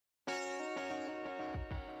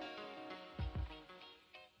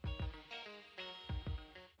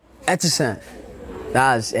Etisan.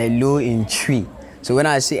 That's a low in tree. So when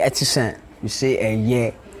I say Etisan, you say a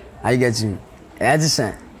yeah. How you get me?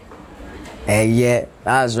 Etisan. A yeah.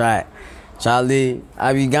 That's right. Charlie,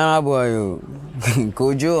 I be Ghana boy.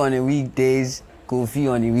 Kojo on the weekdays,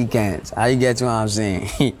 Kofi on the weekends. How you get to what I'm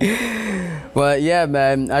saying? But yeah,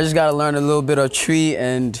 man, I just gotta learn a little bit of tree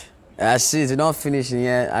and that's it. It don't finish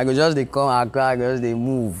yet. I go just they come, I go just they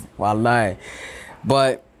move. Wallahi.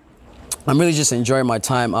 But I'm really just enjoying my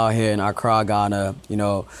time out here in Accra, Ghana. You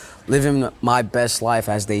know, living my best life,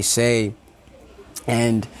 as they say.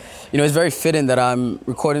 And you know, it's very fitting that I'm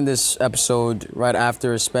recording this episode right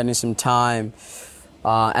after spending some time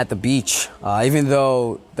at the beach. Even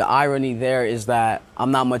though the irony there is that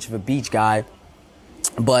I'm not much of a beach guy,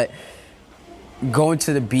 but going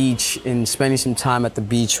to the beach and spending some time at the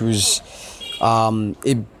beach was,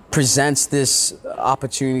 it presents this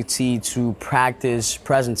opportunity to practice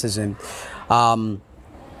presentism.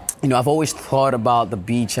 You know, I've always thought about the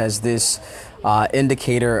beach as this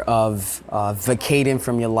indicator of vacating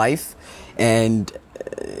from your life. And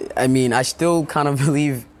I mean, I still kind of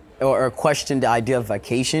believe or question the idea of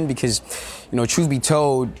vacation because, you know, truth be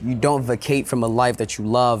told, you don't vacate from a life that you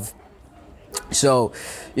love. So,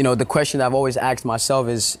 you know, the question that I've always asked myself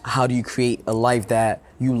is, how do you create a life that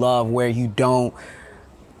you love where you don't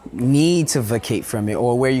need to vacate from it,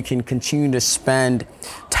 or where you can continue to spend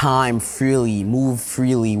time freely, move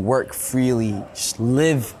freely, work freely, just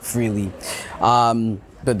live freely.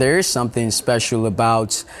 But there is something special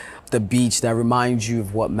about the beach that reminds you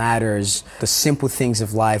of what matters, the simple things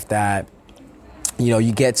of life that, you know,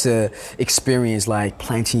 you get to experience, like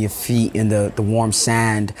planting your feet in the warm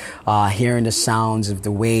sand, hearing the sounds of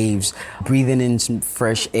the waves, breathing in some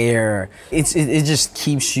fresh air. It just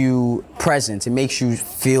keeps you present. It makes you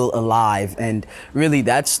feel alive. And really,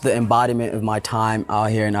 that's the embodiment of my time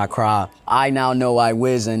out here in Accra. I now know why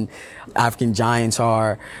Wiz and African Giants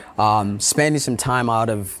are spending some time out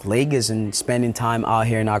of Lagos and spending time out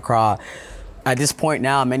here in Accra. At this point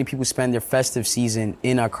now, many people spend their festive season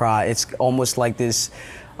in Accra. It's almost like this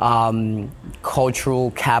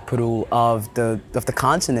cultural capital of the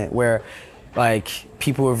continent, where like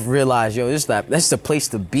people have realized, yo, that's the place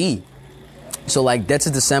to be. So like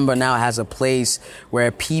Delta December now has a place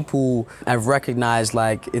where people have recognized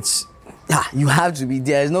like you have to be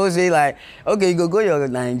there. There's no say like, okay, you go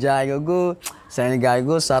Nigeria, you go Senegal, you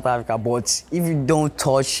go South Africa, but if you don't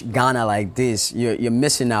touch Ghana like this, you're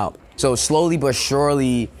missing out. So slowly but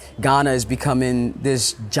surely, Ghana is becoming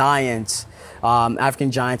this giant, African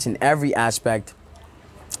giant in every aspect.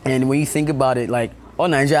 And when you think about it, like all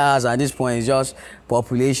Nigeria has at this point is just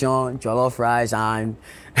population, jollof rice, and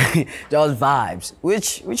just vibes,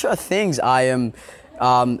 which are things I'm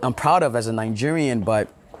proud of as a Nigerian.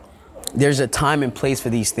 But there's a time and place for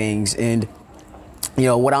these things, and you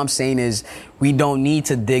know, what I'm saying is we don't need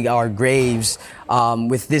to dig our graves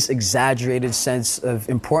with this exaggerated sense of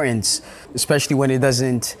importance, especially when it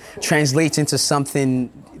doesn't translate into something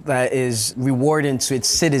that is rewarding to its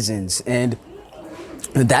citizens. And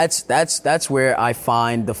that's where I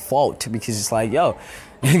find the fault, because it's like, yo,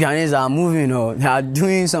 Ghanaians are moving on, they are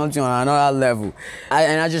doing something on another level.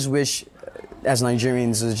 And I just wish, as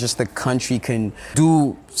Nigerians, just the country can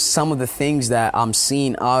do some of the things that I'm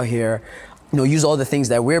seeing out here. You know, use all the things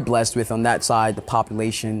that we're blessed with on that side, the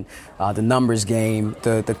population, the numbers game,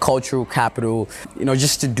 the cultural capital, you know,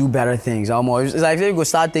 just to do better things. It's like they go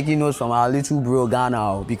start taking notes from our little bro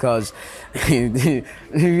Ghana, because you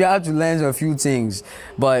have to learn a few things.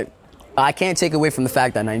 But I can't take away from the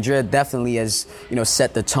fact that Nigeria definitely has, you know,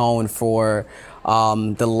 set the tone for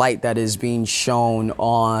the light that is being shown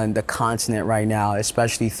on the continent right now,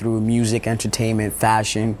 especially through music, entertainment,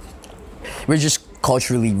 fashion. We're just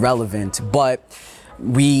culturally relevant, but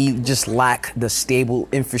we just lack the stable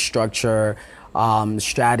infrastructure,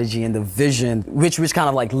 strategy, and the vision, which kind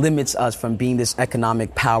of like limits us from being this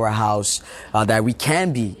economic powerhouse that we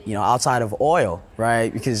can be, you know, outside of oil,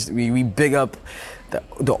 right? Because we big up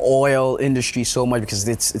the oil industry so much because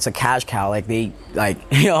it's a cash cow. Like they like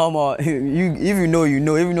if you know, if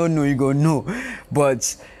you don't know, you go know.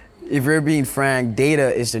 But if we're being frank,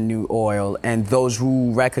 data is the new oil, and those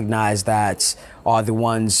who recognize that are the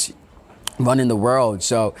ones running the world.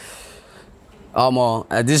 So,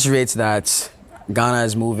 at this rate that Ghana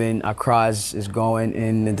is moving, Accra is going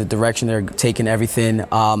in the direction they're taking everything.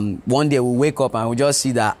 One day we'll wake up and we'll just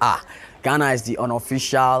see that, Ghana is the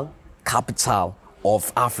unofficial capital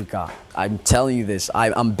of Africa. I'm telling you this.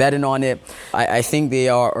 I'm betting on it. I think they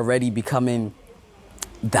are already becoming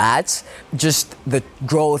that, just the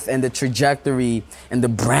growth and the trajectory and the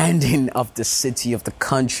branding of the city, of the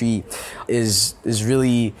country is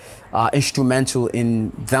really instrumental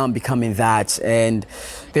in them becoming that, and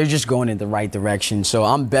they're just going in the right direction. So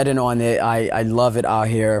I'm betting on it. I love it out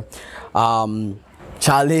here.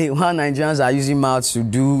 Charlie, while Nigerians are using mouths to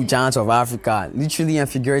do Giants of Africa, literally and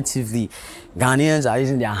figuratively, Ghanaians are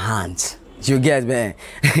using their hands. You get, man.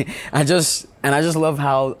 I just love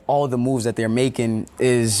how all the moves that they're making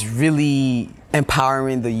is really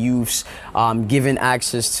empowering the youths, giving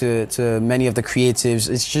access to many of the creatives.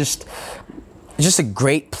 It's just a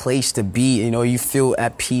great place to be. You know, you feel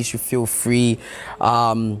at peace, you feel free.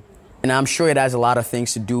 And I'm sure it has a lot of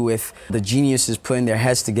things to do with the geniuses putting their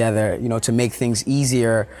heads together, you know, to make things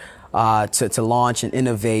easier to launch and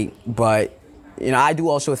innovate. But, you know, I do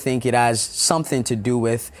also think it has something to do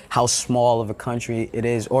with how small of a country it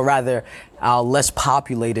is, or rather how less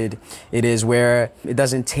populated it is, where it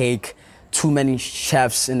doesn't take too many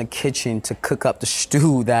chefs in the kitchen to cook up the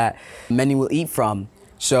stew that many will eat from.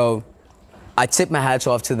 So I tip my hats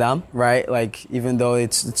off to them, right? Like, even though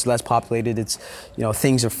it's less populated, it's, you know,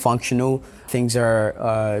 things are functional. Things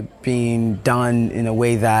are being done in a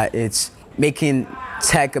way that it's making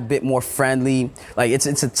tech a bit more friendly. Like, it's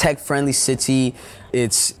a tech-friendly city.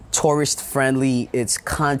 It's tourist-friendly. It's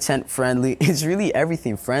content-friendly. It's really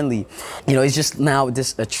everything friendly. You know, it's just now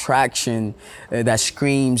this attraction that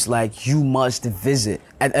screams, like, you must visit.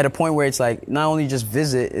 At a point where it's like, not only just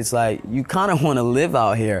visit, it's like, you kind of want to live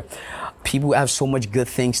out here. People have so much good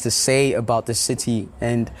things to say about the city,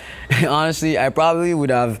 and honestly, I probably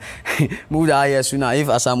would have moved out here sooner if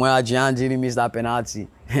Asamoah Gyan didn't miss that penalty.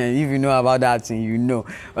 And if you know about that thing, you know.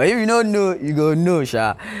 But if you don't know, you go know,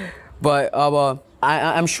 sha. But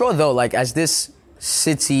I'm sure though, like, as this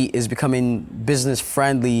city is becoming business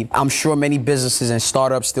friendly, I'm sure many businesses and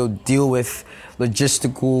startups still deal with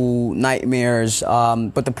logistical nightmares.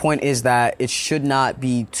 But the point is that it should not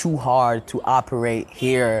be too hard to operate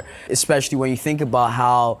here, especially when you think about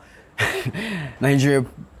how Nigeria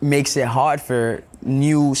makes it hard for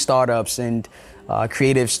new startups and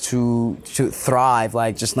creatives to thrive.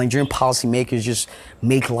 Like, just Nigerian policymakers just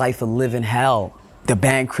make life a living hell. They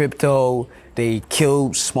ban crypto, they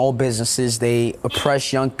kill small businesses, they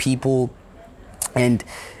oppress young people, and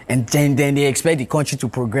then they expect the country to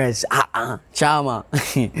progress. Chama.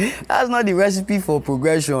 That's not the recipe for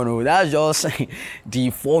progression. Oh. That's just the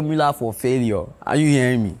formula for failure. Are you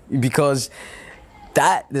hearing me? Because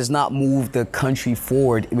that does not move the country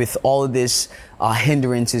forward with all of this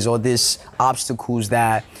hindrances or this obstacles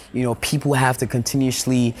that, you know, people have to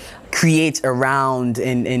continuously create around,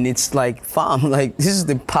 and it's like, fam, like, this is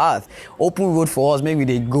the path, open road for us, maybe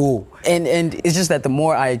they go. And it's just that the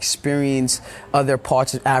more I experience other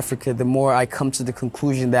parts of Africa, the more I come to the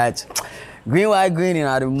conclusion that green, white, green in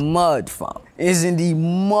the mud, fam. It's in the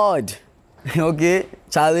mud. Okay,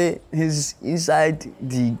 Charlie is inside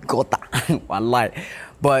the gutter. Wallahi.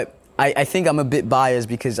 But I think I'm a bit biased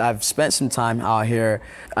because I've spent some time out here.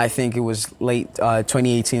 I think it was late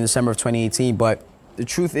 2018, December of 2018. But the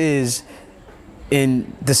truth is,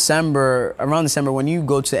 in December, around December, when you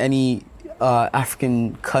go to any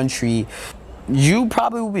African country, you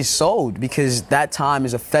probably will be sold, because that time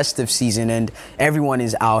is a festive season and everyone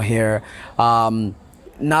is out here.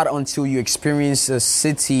 Not until you experience a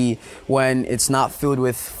city when it's not filled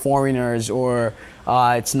with foreigners, or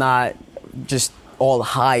it's not just all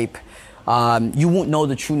hype, you won't know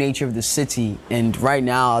the true nature of the city. And right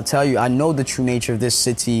now, I'll tell you, I know the true nature of this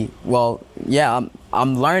city. Well, yeah,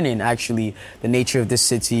 I'm learning actually the nature of this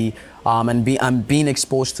city, and I'm being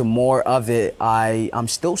exposed to more of it. I'm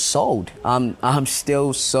still sold. I'm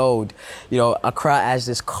still sold. You know, Accra has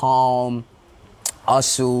this calm,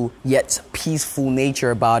 hustle, yet peaceful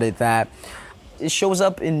nature about it that it shows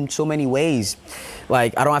up in so many ways.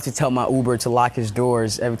 Like, I don't have to tell my Uber to lock his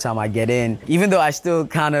doors every time I get in, even though I still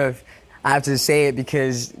I have to say it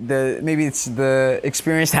because maybe it's the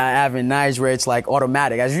experience that I have in Nice where it's like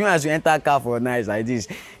automatic. As soon as you enter a car for Nice, like this,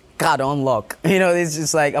 God, unlock. You know, it's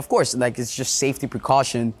just like, of course, like, it's just safety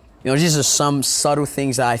precaution. You know, these are some subtle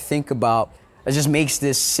things that I think about that just makes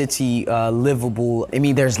this city livable. I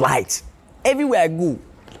mean, there's lights. Everywhere I go,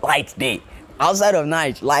 lights day. Outside of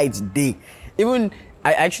night, lights day. Even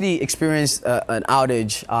I actually experienced an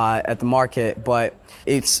outage at the market, but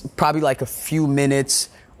it's probably like a few minutes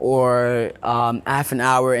or half an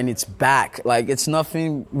hour and it's back. Like, it's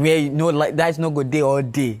nothing where, you know, like, that's no good day all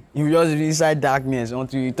day. You just be inside darkness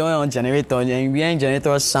until you turn on generator and you hear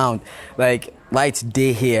generator sound. Like, lights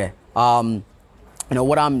day here. You know,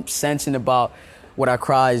 what I'm sensing about what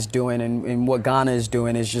Accra is doing and what Ghana is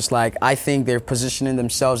doing is just like, I think they're positioning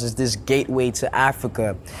themselves as this gateway to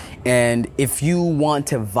Africa. And if you want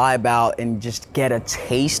to vibe out and just get a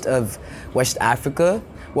taste of West Africa,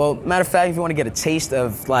 well, matter of fact, if you want to get a taste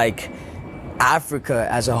of like Africa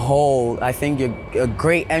as a whole, I think a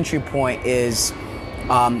great entry point is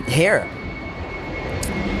here.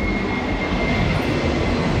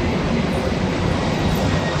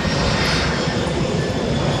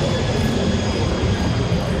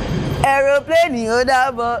 Aeroplane ó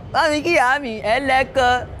dábọ̀, bámi kí àmì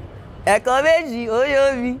ẹlẹ́kọ̀, ẹ̀kọ́ méjì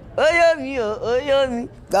óyómi,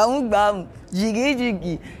 gbàmúgbàmù,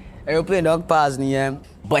 jìgìjìgì. Aeroplane don't pass nìyẹn.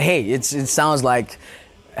 But hey, it sounds like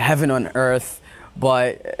heaven on earth,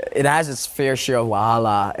 but it has its fair share of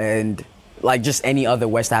wahala, and like just any other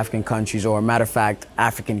West African countries, or matter of fact,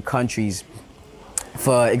 African countries.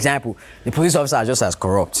 For example, the police officer are just as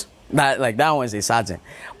corrupt. That one's a sergeant.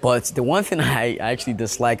 But the one thing I actually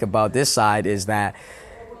dislike about this side is that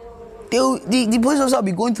the police officer will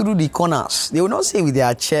be going through the corners. They will not say with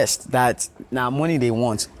their chest that money they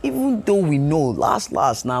want. Even though we know last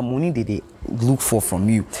money they look for from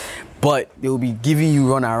you. But they will be giving you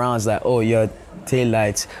runarounds like, oh, your tail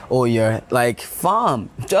lights, oh, you're like, fam,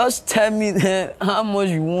 just tell me how much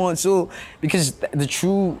you want. So, because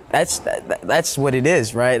that's what it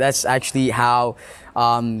is, right? That's actually how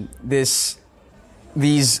these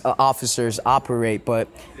officers operate. But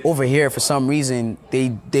over here, for some reason,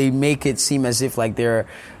 they make it seem as if like they're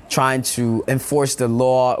trying to enforce the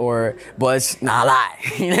law, but it's not a lie.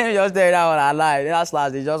 Just there that one, I lie. That's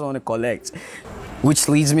lies. They just want to collect. Which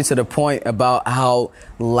leads me to the point about how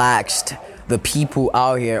laxed the people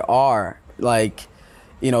out here are. Like,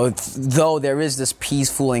 though there is this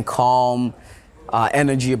peaceful and calm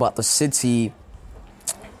energy about the city,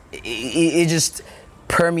 it just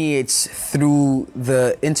permeates through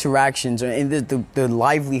the interactions and the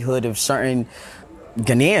livelihood of certain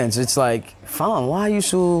Ghanaians. It's like, fam, why are you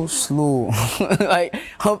so slow? Like,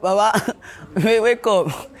 wake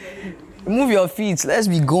up. Move your feet. Let's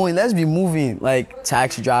be going. Let's be moving. Like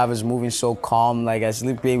taxi drivers moving so calm. Like I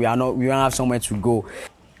sleep, baby. I know we don't have somewhere to go.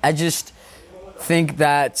 I just think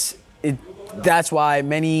that that's why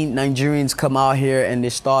many Nigerians come out here and they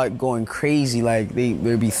start going crazy. Like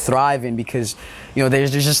they'll be thriving because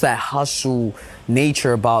there's just that hustle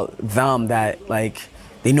nature about them that like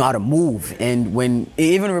they know how to move. And when it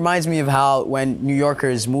even reminds me of how when New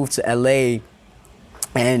Yorkers move to LA.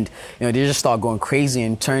 And, they just start going crazy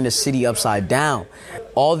and turn the city upside down.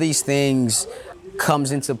 All these things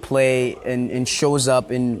comes into play and shows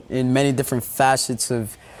up in many different facets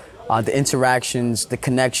of the interactions, the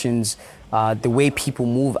connections, the way people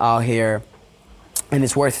move out here. And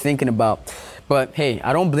it's worth thinking about. But, hey,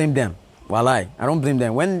 I don't blame them. Walai, I don't blame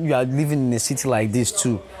them. When you are living in a city like this,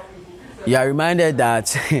 too, you are reminded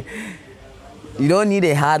that you don't need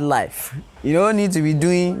a hard life. You don't need to be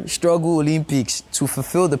doing struggle Olympics to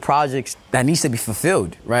fulfill the projects that needs to be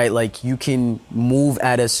fulfilled, right? Like you can move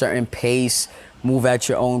at a certain pace, move at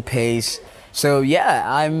your own pace. So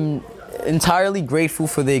yeah, I'm entirely grateful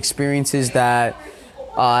for the experiences that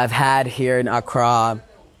I've had here in Accra,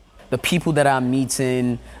 the people that I'm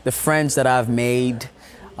meeting, the friends that I've made,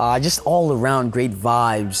 just all around great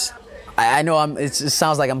vibes. I know it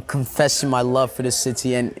sounds like I'm confessing my love for the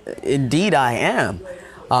city, and indeed I am.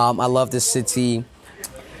 I love this city.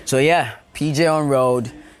 So yeah, PJ on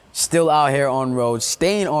road, still out here on road,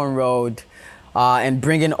 staying on road, and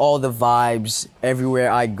bringing all the vibes everywhere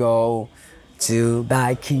I go to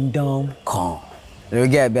thy kingdom come. There we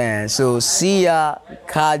get, man. So see ya,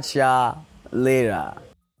 catch ya later.